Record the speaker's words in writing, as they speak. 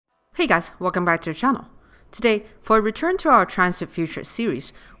Hey guys, welcome back to the channel. Today, for a return to our Transit Future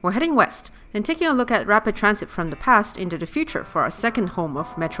series, we're heading west and taking a look at rapid transit from the past into the future for our second home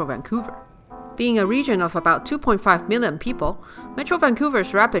of Metro Vancouver. Being a region of about 2.5 million people, Metro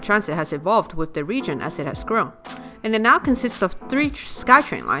Vancouver's rapid transit has evolved with the region as it has grown, and it now consists of 3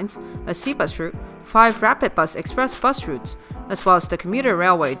 SkyTrain lines, a C-Bus route, 5 Rapid Bus Express bus routes, as well as the commuter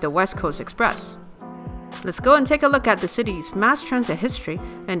railway, the West Coast Express. Let's go and take a look at the city's mass transit history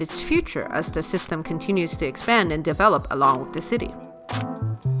and its future as the system continues to expand and develop along with the city.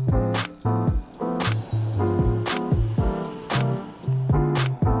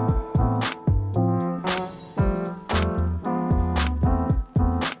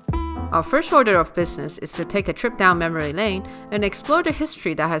 Our first order of business is to take a trip down memory lane and explore the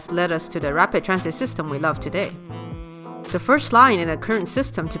history that has led us to the rapid transit system we love today. The first line in the current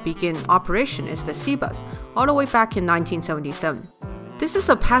system to begin operation is the C-Bus, all the way back in 1977. This is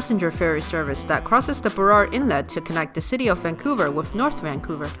a passenger ferry service that crosses the Burrard Inlet to connect the city of Vancouver with North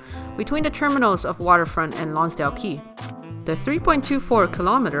Vancouver, between the terminals of Waterfront and Lonsdale Quay. The 3.24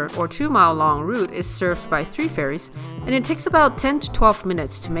 kilometer or 2-mile long route is served by 3 ferries, and it takes about 10 to 12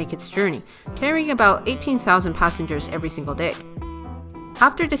 minutes to make its journey, carrying about 18,000 passengers every single day.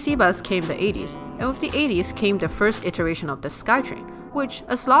 After the C-Bus came the 80s, and with the 80s came the first iteration of the SkyTrain, which,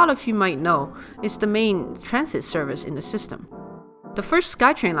 as a lot of you might know, is the main transit service in the system. The first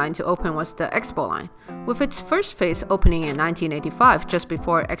SkyTrain line to open was the Expo line, with its first phase opening in 1985 just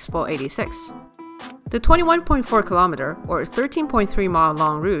before Expo 86. The 21.4 kilometer or 13.3 mile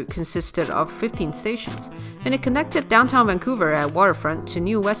long route consisted of 15 stations, and it connected downtown Vancouver at Waterfront to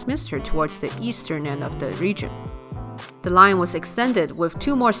New Westminster towards the eastern end of the region. The line was extended with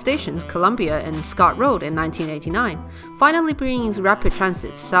 2 more stations, Columbia and Scott Road, in 1989, finally bringing rapid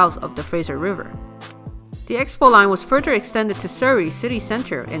transit south of the Fraser River. The Expo line was further extended to Surrey City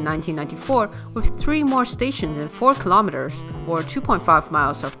Centre in 1994 with 3 more stations and 4 kilometers or 2.5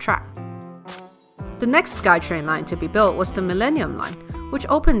 miles of track. The next SkyTrain line to be built was the Millennium Line, which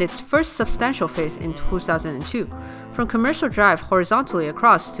opened its first substantial phase in 2002, from Commercial Drive horizontally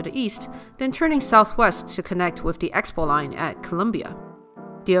across to the east, then turning southwest to connect with the Expo line at Columbia.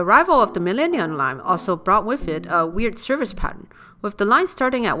 The arrival of the Millennium Line also brought with it a weird service pattern, with the line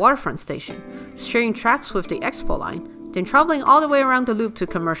starting at Waterfront Station, sharing tracks with the Expo line, then traveling all the way around the loop to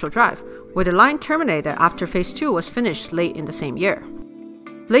Commercial Drive, where the line terminated after Phase 2 was finished late in the same year.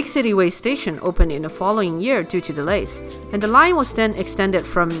 Lake City Way Station opened in the following year due to delays, and the line was then extended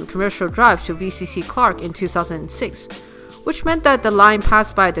from Commercial Drive to VCC Clark in 2006, which meant that the line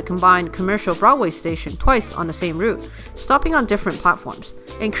passed by the combined Commercial Broadway Station twice on the same route, stopping on different platforms,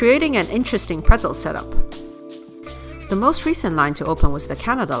 and creating an interesting pretzel setup. The most recent line to open was the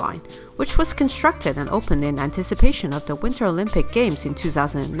Canada Line, which was constructed and opened in anticipation of the Winter Olympic Games in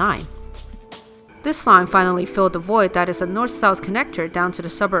 2009. This line finally filled the void that is a north-south connector down to the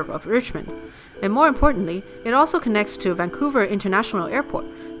suburb of Richmond, and more importantly, it also connects to Vancouver International Airport,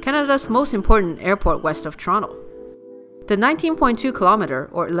 Canada's most important airport west of Toronto. The 19.2 kilometer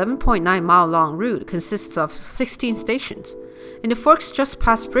or 11.9 mile long route consists of 16 stations, and it forks just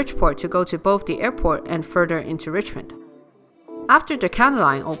past Bridgeport to go to both the airport and further into Richmond. After the Canada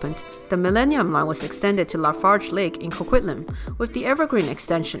Line opened, the Millennium Line was extended to Lafarge Lake in Coquitlam, with the Evergreen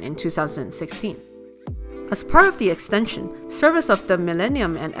extension in 2016. As part of the extension, service of the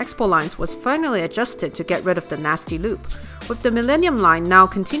Millennium and Expo lines was finally adjusted to get rid of the nasty loop, with the Millennium Line now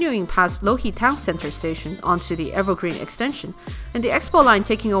continuing past Lougheed Town Centre Station onto the Evergreen extension, and the Expo line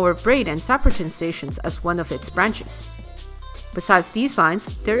taking over Braid and Sapperton stations as one of its branches. Besides these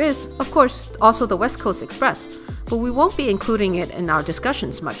lines, there is, of course, also the West Coast Express, but we won't be including it in our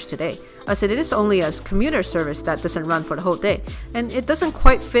discussions much today, as it is only a commuter service that doesn't run for the whole day, and it doesn't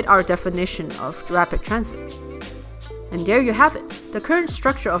quite fit our definition of rapid transit. And there you have it, the current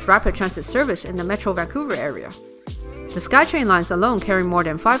structure of rapid transit service in the Metro Vancouver area. The SkyTrain lines alone carry more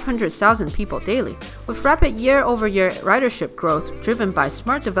than 500,000 people daily, with rapid year-over-year ridership growth driven by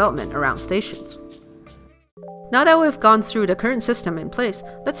smart development around stations. Now that we've gone through the current system in place,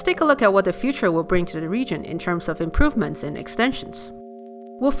 let's take a look at what the future will bring to the region in terms of improvements and extensions.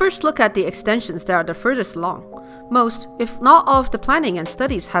 We'll first look at the extensions that are the furthest along. Most, if not all, of the planning and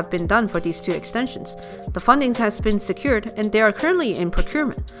studies have been done for these 2 extensions. The funding has been secured and they are currently in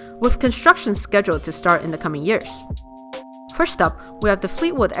procurement, with construction scheduled to start in the coming years. First up, we have the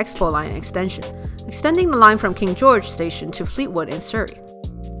Fleetwood Expo line extension, extending the line from King George Station to Fleetwood in Surrey.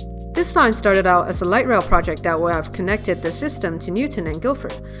 This line started out as a light rail project that would have connected the system to Newton and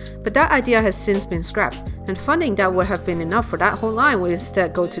Guildford, but that idea has since been scrapped, and funding that would have been enough for that whole line will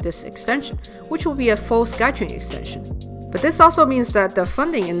instead go to this extension, which will be a full SkyTrain extension. But this also means that the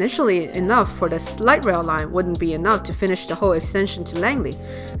funding initially enough for the light rail line wouldn't be enough to finish the whole extension to Langley,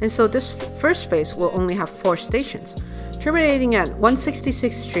 and so this first phase will only have 4 stations, terminating at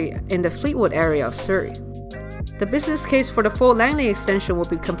 166th Street in the Fleetwood area of Surrey. The business case for the full Langley extension will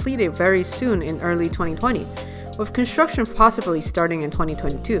be completed very soon in early 2020, with construction possibly starting in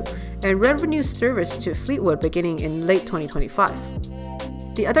 2022, and revenue service to Fleetwood beginning in late 2025.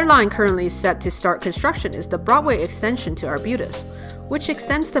 The other line currently set to start construction is the Broadway extension to Arbutus, which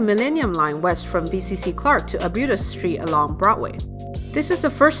extends the Millennium Line west from VCC Clark to Arbutus Street along Broadway. This is the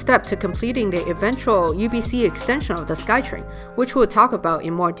first step to completing the eventual UBC extension of the SkyTrain, which we'll talk about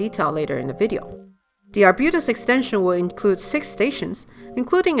in more detail later in the video. The Arbutus extension will include 6 stations,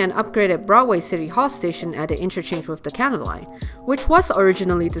 including an upgraded Broadway City Hall station at the interchange with the Canada Line, which was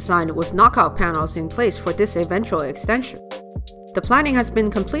originally designed with knockout panels in place for this eventual extension. The planning has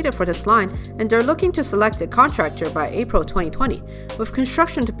been completed for this line, and they're looking to select a contractor by April 2020, with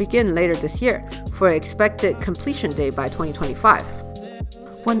construction to begin later this year, for an expected completion date by 2025.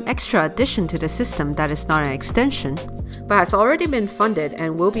 One extra addition to the system that is not an extension, but has already been funded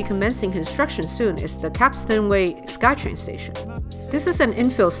and will be commencing construction soon, is the Capstan Way SkyTrain station. This is an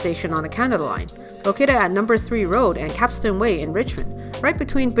infill station on the Canada Line, located at No. 3 Road and Capstan Way in Richmond, right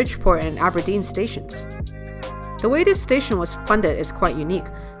between Bridgeport and Aberdeen stations. The way this station was funded is quite unique.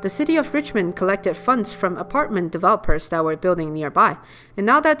 The city of Richmond collected funds from apartment developers that were building nearby, and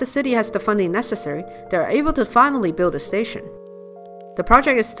now that the city has the funding necessary, they are able to finally build a station. The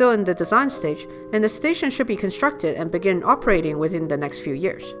project is still in the design stage, and the station should be constructed and begin operating within the next few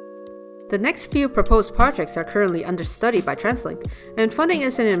years. The next few proposed projects are currently under study by TransLink, and funding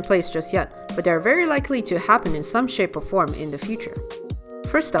isn't in place just yet, but they are very likely to happen in some shape or form in the future.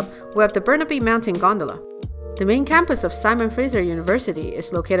 First up, we have the Burnaby Mountain Gondola. The main campus of Simon Fraser University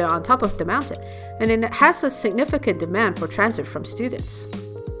is located on top of the mountain, and it has a significant demand for transit from students.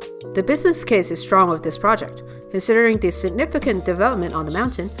 The business case is strong with this project, considering the significant development on the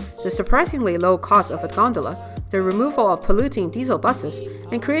mountain, the surprisingly low cost of a gondola, the removal of polluting diesel buses,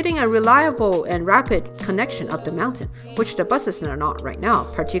 and creating a reliable and rapid connection up the mountain, which the buses are not right now,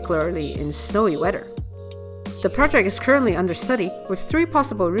 particularly in snowy weather. The project is currently under study, with 3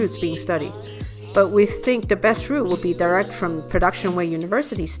 possible routes being studied, but we think the best route will be direct from Production Way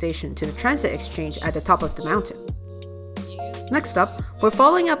University Station to the transit exchange at the top of the mountain. Next up, we're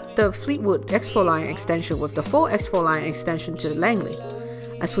following up the Fleetwood Expo Line extension with the full Expo Line extension to Langley.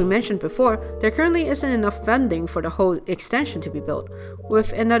 As we mentioned before, there currently isn't enough funding for the whole extension to be built,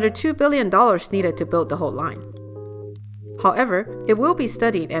 with another $2 billion needed to build the whole line. However, it will be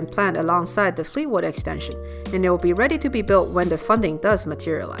studied and planned alongside the Fleetwood extension, and it will be ready to be built when the funding does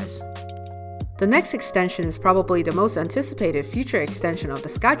materialize. The next extension is probably the most anticipated future extension of the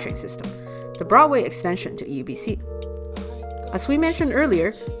SkyTrain system, the Broadway extension to UBC. As we mentioned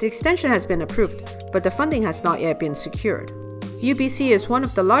earlier, the extension has been approved, but the funding has not yet been secured. UBC is one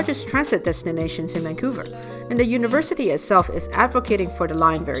of the largest transit destinations in Vancouver, and the university itself is advocating for the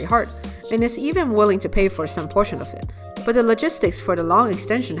line very hard, and is even willing to pay for some portion of it, but the logistics for the long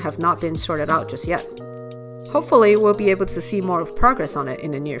extension have not been sorted out just yet. Hopefully, we'll be able to see more progress on it in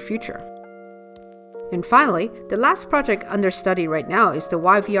the near future. And finally, the last project under study right now is the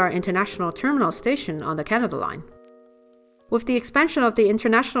YVR International Terminal Station on the Canada Line. With the expansion of the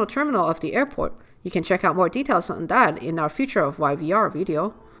international terminal of the airport, you can check out more details on that in our Future of YVR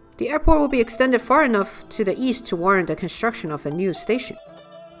video. The airport will be extended far enough to the east to warrant the construction of a new station.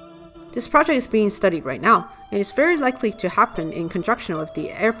 This project is being studied right now, and is very likely to happen in conjunction with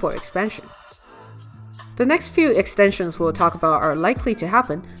the airport expansion. The next few extensions we'll talk about are likely to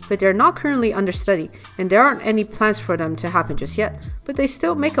happen, but they're not currently under study, and there aren't any plans for them to happen just yet, but they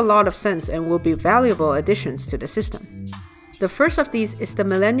still make a lot of sense and will be valuable additions to the system. The first of these is the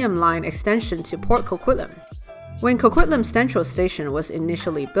Millennium Line extension to Port Coquitlam. When Coquitlam Central Station was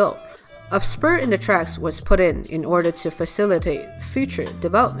initially built, a spur in the tracks was put in order to facilitate future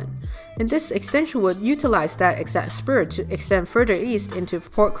development, and this extension would utilize that exact spur to extend further east into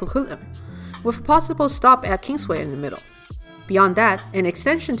Port Coquitlam, with possible stop at Kingsway in the middle. Beyond that, an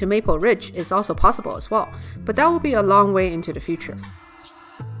extension to Maple Ridge is also possible as well, but that will be a long way into the future.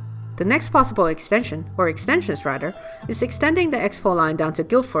 The next possible extension, or extensions rather, is extending the Expo Line down to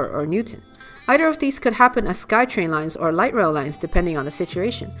Guildford or Newton. Either of these could happen as SkyTrain lines or light rail lines depending on the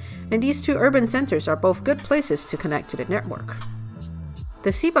situation, and these two urban centers are both good places to connect to the network.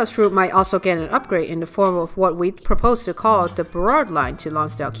 The Seabus route might also get an upgrade in the form of what we propose to call the Burrard Line to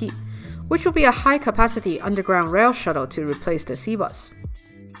Lonsdale Quay, which will be a high-capacity underground rail shuttle to replace the Seabus.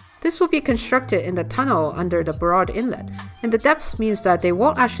 This will be constructed in the tunnel under the Burrard Inlet, and the depth means that they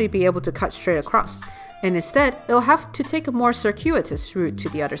won't actually be able to cut straight across. and instead it'll have to take a more circuitous route to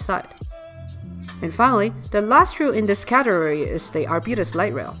the other side. And finally, the last route in this category is the Arbutus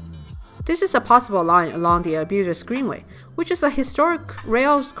Light Rail. This is a possible line along the Arbutus Greenway, which is a historic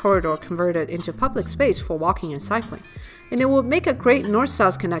rails corridor converted into public space for walking and cycling, and it will make a great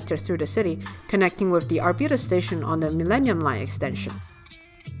north-south connector through the city, connecting with the Arbutus station on the Millennium Line extension.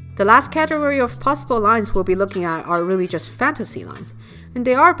 The last category of possible lines we'll be looking at are really just fantasy lines, and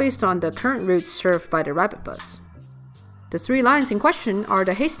they are based on the current routes served by the Rapid Bus. The three lines in question are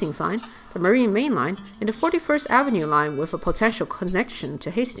the Hastings Line, the Marine Main Line, and the 41st Avenue Line with a potential connection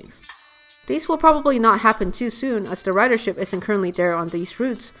to Hastings. These will probably not happen too soon as the ridership isn't currently there on these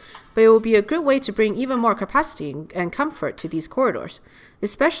routes, but it will be a good way to bring even more capacity and comfort to these corridors,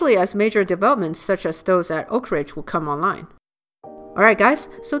 especially as major developments such as those at Oak Ridge will come online. Alright guys,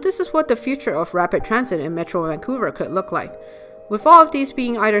 so this is what the future of rapid transit in Metro Vancouver could look like, with all of these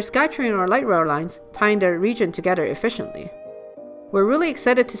being either SkyTrain or light rail lines, tying the region together efficiently. We're really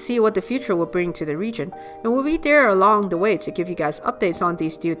excited to see what the future will bring to the region, and we'll be there along the way to give you guys updates on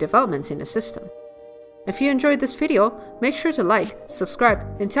these new developments in the system. If you enjoyed this video, make sure to like, subscribe,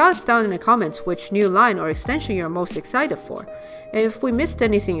 and tell us down in the comments which new line or extension you're most excited for, and if we missed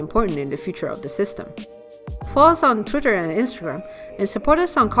anything important in the future of the system. Follow us on Twitter and Instagram, and support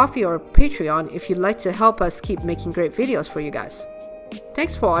us on Ko-fi or Patreon if you'd like to help us keep making great videos for you guys.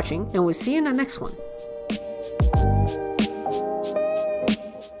 Thanks for watching, and we'll see you in the next one.